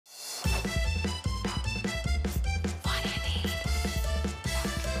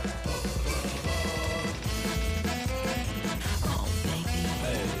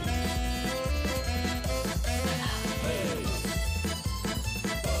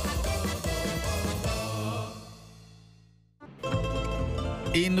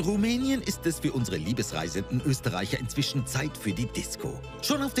In Rumänien ist es für unsere liebesreisenden Österreicher inzwischen Zeit für die Disko.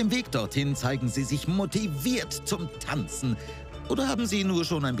 Schon auf dem Weg dorthin zeigen sie sich motiviert zum Tanzen. Oder haben sie nur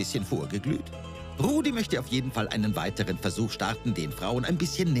schon ein bisschen vorgeglüht? Rudi möchte auf jeden Fall einen weiteren Versuch starten, den Frauen ein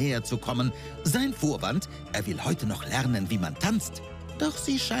bisschen näher zu kommen. Sein Vorwand, er will heute noch lernen, wie man tanzt. Doch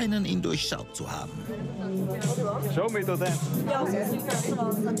sie scheinen ihn durchschaut zu haben. Show me to dance.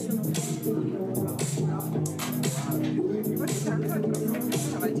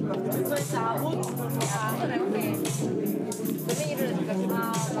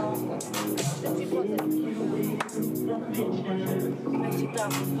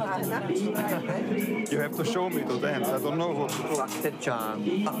 You have to show me to dance. I don't know what to do. Fuck the charm.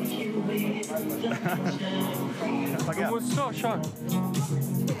 Du musst so, schau.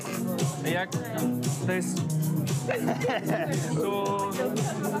 Ja, das so.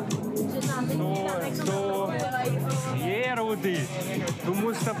 Yeah, Rudi. Du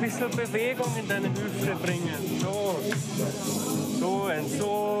musst ein bisschen Bewegung in deine Hüfte bringen. So. So und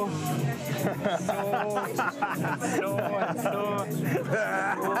so. So und so.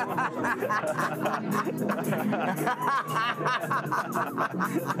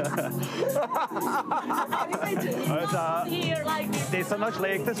 Also, das ist ein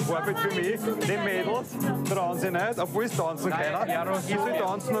schlechtes Vorbild für mich. Die Mädels trauen sich nicht, obwohl sie tanzen können. Ich will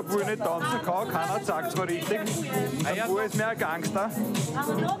tanzen, obwohl ich nicht tanzen kann. Keiner sagt es mir richtig. Obwohl ist mir ein Gangster.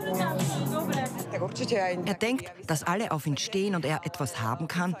 Er denkt, dass alle auf ihn stehen und er etwas haben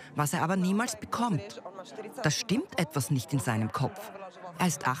kann, was er aber niemals bekommt. Da stimmt etwas nicht in seinem Kopf. Er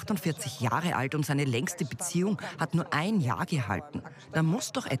ist 48 Jahre alt und seine längste Beziehung hat nur ein Jahr gehalten. Da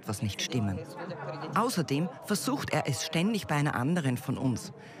muss doch etwas nicht stimmen. Außerdem versucht er es ständig bei einer anderen von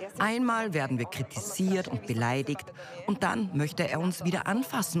uns. Einmal werden wir kritisiert und beleidigt und dann möchte er uns wieder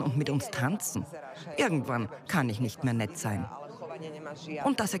anfassen und mit uns tanzen. Irgendwann kann ich nicht mehr nett sein.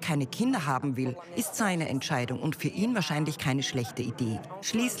 Und dass er keine Kinder haben will, ist seine Entscheidung und für ihn wahrscheinlich keine schlechte Idee.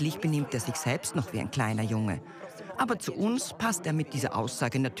 Schließlich benimmt er sich selbst noch wie ein kleiner Junge. Aber zu uns passt er mit dieser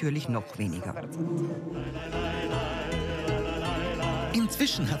Aussage natürlich noch weniger.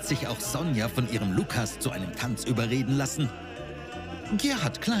 Inzwischen hat sich auch Sonja von ihrem Lukas zu einem Tanz überreden lassen.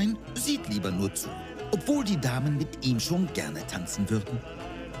 Gerhard Klein sieht lieber nur zu, obwohl die Damen mit ihm schon gerne tanzen würden.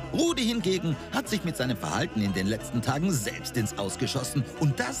 Rudi hingegen hat sich mit seinem Verhalten in den letzten Tagen selbst ins Ausgeschossen.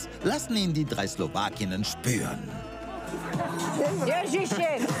 Und das lassen ihn die 3 Slowakinnen spüren.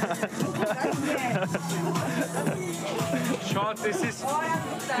 Schau, das ist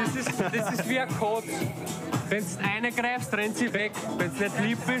wie ein Kot. Wenn du eine greifst, rennt sie weg. Wenn du nicht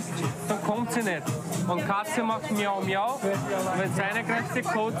lieb bist, dann kommt sie nicht. Und Katze macht miau miau. Und wenn du eine greifst, die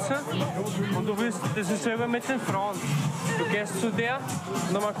kotze. Und du willst, das ist selber mit den Frauen. Du gehst zu der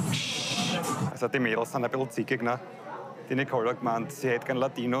und dann machst Also die Mädels sind ein bisschen zickig. Ne? Die Nicole hat gemeint, sie hätte gerne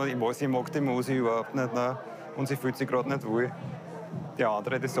Latino. Sie mag die Musik überhaupt nicht. Ne? Und sie fühlt sich gerade nicht wohl. Die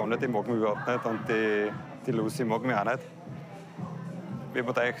andere, die Sonne, die mag mich überhaupt nicht. Und die Lucy mag mich auch nicht. Ich hab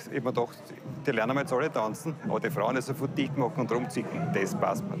mir gedacht, die lernen wir jetzt alle tanzen. Aber die Frauen die sofort dicht machen und rumzicken, das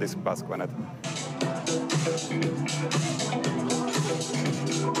passt mir, das passt gar nicht.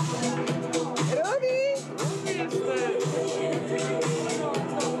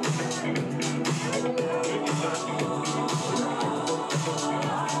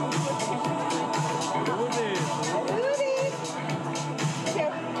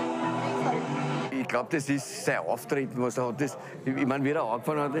 Ich glaube, das ist sein Auftreten, was er hat. Ich meine, wie er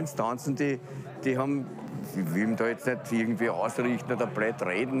angefangen hat ins Tanzen, die haben, ich will ihm da jetzt nicht irgendwie ausrichten oder blöd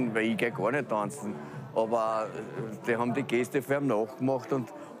reden, weil ich gehe gar nicht tanzen. Aber die haben die Geste für ihn nachgemacht und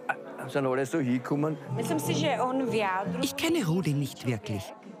sind alle so hingekommen. Ich kenne Rudi nicht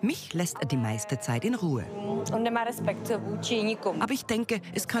wirklich. Mich lässt er die meiste Zeit in Ruhe. Aber ich denke,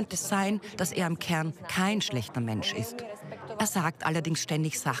 es könnte sein, dass er im Kern kein schlechter Mensch ist. Er sagt allerdings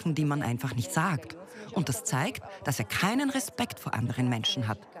ständig Sachen, die man einfach nicht sagt. Und das zeigt, dass er keinen Respekt vor anderen Menschen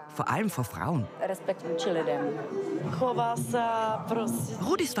hat. Vor allem vor Frauen.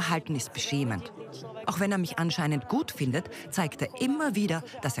 Rudis Verhalten ist beschämend. Auch wenn er mich anscheinend gut findet, zeigt er immer wieder,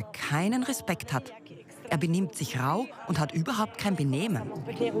 dass er keinen Respekt hat. Er benimmt sich rau und hat überhaupt kein Benehmen.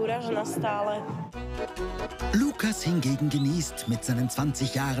 Lukas hingegen genießt mit seinen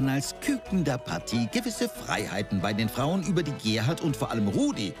 20 Jahren als Küken der Partie gewisse Freiheiten bei den Frauen, über die Gerhard und vor allem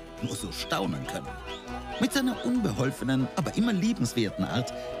Rudi nur so staunen können. Mit seiner unbeholfenen, aber immer liebenswerten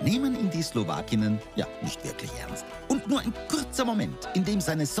Art nehmen ihn die Slowakinnen ja nicht wirklich ernst. Und nur ein kurzer Moment, in dem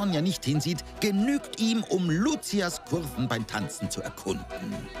seine Sonja nicht hinsieht, genügt ihm, um Luzias Kurven beim Tanzen zu erkunden.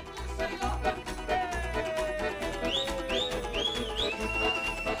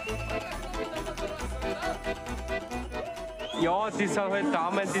 Ja, die sind halt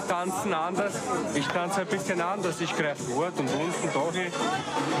Damen, die tanzen anders. Ich tanze ein bisschen anders. Ich greife dort und unten da hin.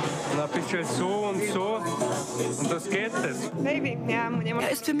 Und ein bisschen so und so. Und das geht es.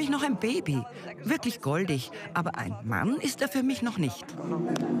 Er ist für mich noch ein Baby. Wirklich goldig. Aber ein Mann ist er für mich noch nicht.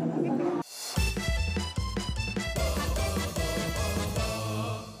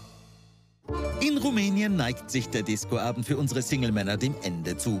 In Rumänien neigt sich der Discoabend für unsere Single-Männer dem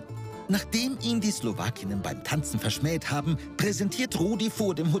Ende zu. Nachdem ihn die Slowakinnen beim Tanzen verschmäht haben, präsentiert Rudi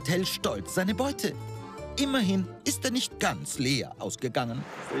vor dem Hotel stolz seine Beute. Immerhin ist er nicht ganz leer ausgegangen.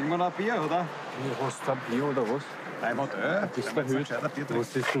 Irgendwann ein Bier, oder? Hast du ein Bier oder was? Einmal Bist du verhüllt?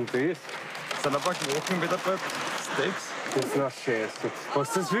 Was ist denn das? Sind ein paar Knochen wieder bei Steaks. Das ist noch scheiße.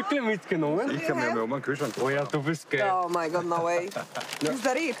 Hast du das wirklich mitgenommen? Ich kann mir mal einen Kühlschrank. Oh ja, du bist geil. Oh my god, no way. This is the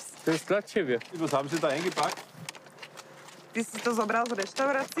ribs. Das ist gerade schön. Was haben Sie da eingepackt? This is to zobral z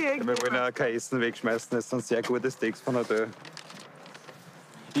restauracie. Wir wollen ja kein Essen wegschmeißen. Das sind sehr gute Steaks von Hotel.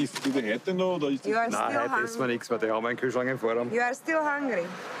 Isst du die heute noch? Oder ist You are Nein, still heute essen wir hungry. nichts mehr. Die haben einen Kühlschrank im Vorraum. You are still hungry.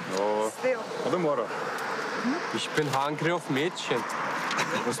 Ja. Still. Oder morgen. Ich bin hungry auf Mädchen.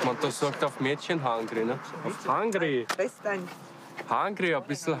 Was man da sagt, auf Mädchen hungry, ne? Auf hungry. Przestań. Hungry, ein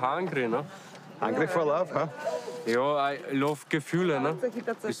bisschen hungry, ne? Hungry for love, ha? Ja, I love Gefühle, ne?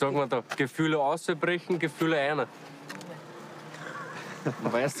 Wie sagt man da? Gefühle ausbrechen, Gefühle einer.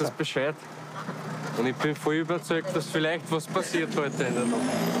 Man weiß das Bescheid. Und ich bin voll überzeugt, dass vielleicht was passiert heute in der Nacht.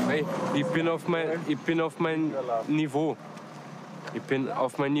 Weil ich bin auf mein Niveau. Ich bin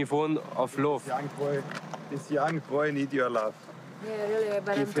auf mein Niveau und auf Love. This young boy need your love. Yeah, really,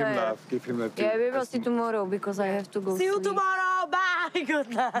 but I'm Give him tired. love. Give him a big. Yeah, we will see tomorrow because I have to go. See you sleep. tomorrow. Bye. Good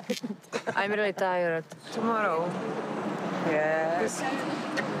night. I'm really tired. Tomorrow. Yes.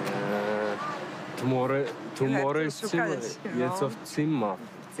 Tomorrow ist Zimmer. Jetzt auf Zimmer.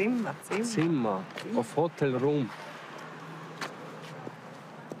 Zimmer. Zimmer. Auf Hotelroom.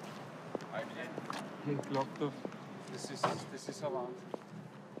 Ich glaube doch, das ist ein Wahnsinn.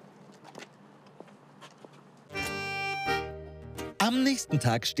 Am nächsten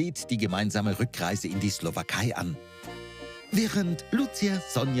Tag steht die gemeinsame Rückreise in die Slowakei an. Während Luzia,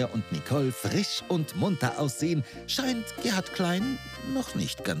 Sonja und Nicole frisch und munter aussehen, scheint Gerhard Klein noch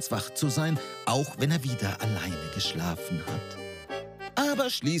nicht ganz wach zu sein, auch wenn er wieder alleine geschlafen hat. Aber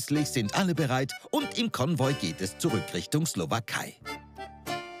schließlich sind alle bereit und im Konvoi geht es zurück Richtung Slowakei.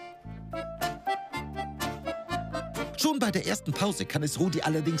 Schon bei der ersten Pause kann es Rudi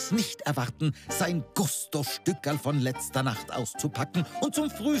allerdings nicht erwarten, sein Gusto-Stückerl von letzter Nacht auszupacken und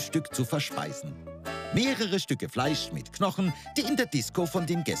zum Frühstück zu verspeisen. Mehrere Stücke Fleisch mit Knochen, die in der Disco von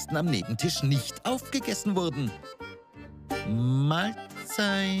den Gästen am Nebentisch nicht aufgegessen wurden. Mahlzeit.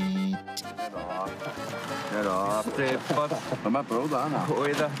 Ja, Deppert. haben wir Brot auch noch?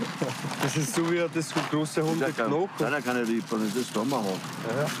 Alter, das ist so wie das große Hund mit Knochen. Nein, da kann ich liefern, das kann man haben.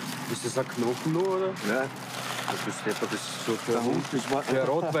 Ist das ein Knochen nur, oder? Ja, Das ist Deppert, das ist so für der Hund, das war der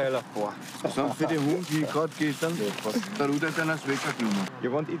Rottweiler. Boah. das haben für den Hund, wie gerade gestern, der Rudi hat einen Wecker genommen.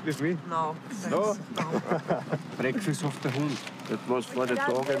 You want eat with me? No. No? Breakfast auf der Hund. Das was vor den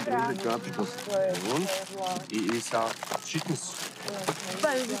Tagen im Brüder gab's das. Und? Ich ist auch Chicken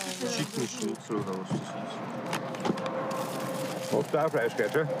Schnitzel oder was das ist. Hast du auch Fleisch, gell?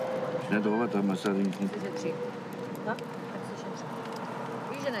 Schon? Ist nicht runter, da haben wir es rinken.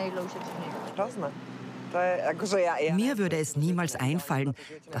 Víš, že nejídlo ušetřit někdo. Hrozné. To je, akože ja. Mir würde es niemals einfallen,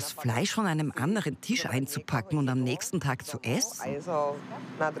 das Fleisch von einem anderen Tisch einzupacken und am nächsten Tag zu essen. Also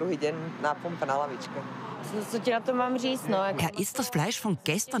na druhý deň na pumpe na lavičke. Co ti na to mám říct, no? Er isst das Fleisch von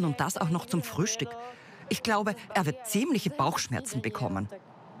gestern und das auch noch zum Frühstück. Ich glaube, er wird ziemliche Bauchschmerzen bekommen.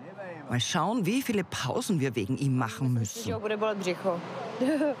 Mal schauen, wie viele Pausen wir wegen ihm machen müssen. Že ho bude bolet břicho.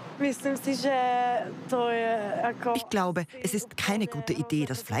 Myslím si, že to je jako... Ich glaube, es ist keine gute Idee,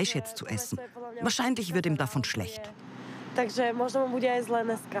 das Fleisch jetzt zu essen. Wahrscheinlich wird ihm davon schlecht. Takže možno mu bude aj zle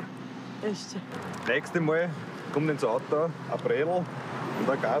dneska. Ešte. Nächstes Mal kommt ins Auto ein Bredel und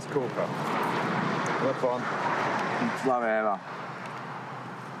ein Gaskocher. Und fahren. Und 2 Weiber.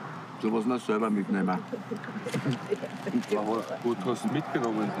 So was noch selber mitnehmen. Gut, hast du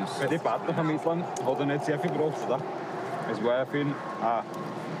mitgenommen. Weil die Partnervermittlung hat ja nicht sehr viel gebracht, oder? Es war ja viel.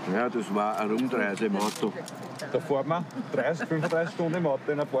 Ja, das war eine Rundreise im Auto. Da fahren wir 30, 35 Stunden im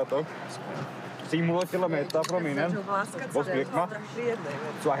Auto in ein paar Tagen. 700 Kilometer auf Rumänien. Was kriegt man?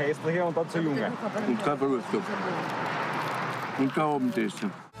 2 hässliche und 1 junge. Und kein Frühstück. Und kein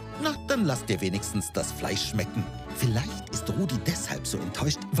Abendessen. Na, dann lasst ihr wenigstens das Fleisch schmecken. Vielleicht ist Rudi deshalb so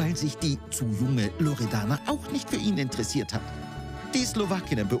enttäuscht, weil sich die zu junge Loredana auch nicht für ihn interessiert hat. Die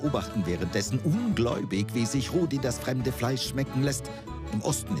Slowakinnen beobachten währenddessen ungläubig, wie sich Rudi das fremde Fleisch schmecken lässt. Im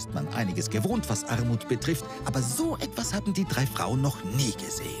Osten ist man einiges gewohnt, was Armut betrifft, aber so etwas haben die drei Frauen noch nie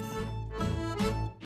gesehen.